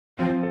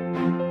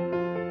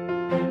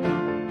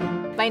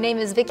My name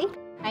is Vicky.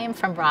 I am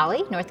from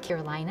Raleigh, North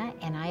Carolina,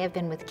 and I have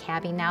been with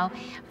Cabi now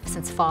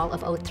since fall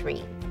of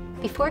 '03.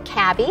 Before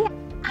Cabi,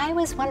 I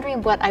was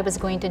wondering what I was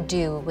going to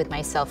do with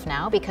myself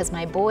now because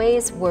my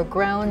boys were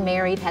grown,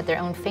 married, had their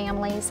own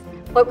families.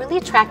 What really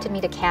attracted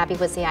me to Cabi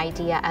was the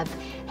idea of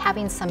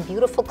having some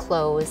beautiful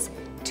clothes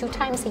 2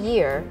 times a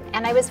year,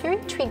 and I was very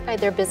intrigued by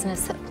their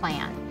business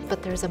plan.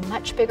 But there's a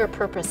much bigger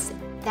purpose.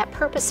 That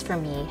purpose for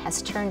me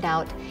has turned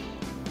out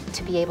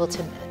to be able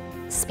to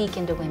speak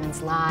into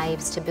women's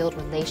lives, to build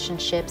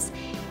relationships,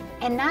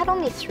 and not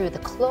only through the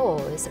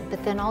clothes,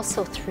 but then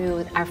also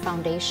through our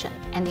foundation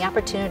and the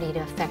opportunity to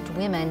affect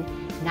women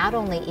not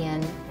only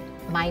in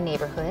my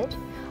neighborhood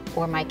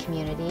or my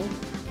community,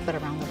 but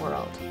around the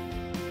world.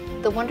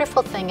 The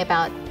wonderful thing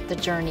about the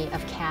journey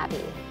of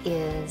Cabi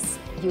is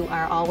you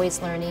are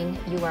always learning,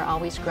 you are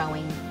always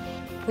growing.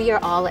 We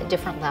are all at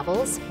different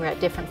levels, we're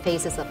at different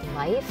phases of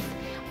life,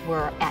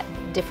 we're at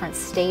different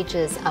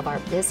stages of our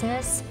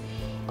business.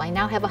 I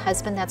now have a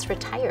husband that's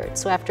retired,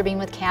 so after being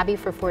with Cabi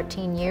for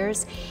 14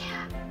 years,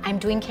 I'm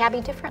doing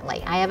Cabi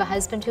differently. I have a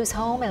husband who's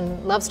home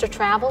and loves to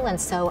travel, and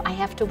so I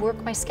have to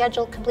work my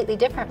schedule completely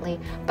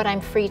differently, but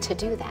I'm free to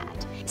do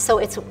that. So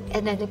it's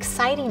an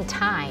exciting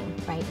time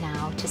right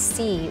now to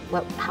see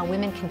how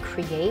women can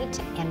create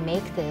and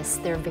make this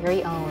their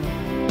very own.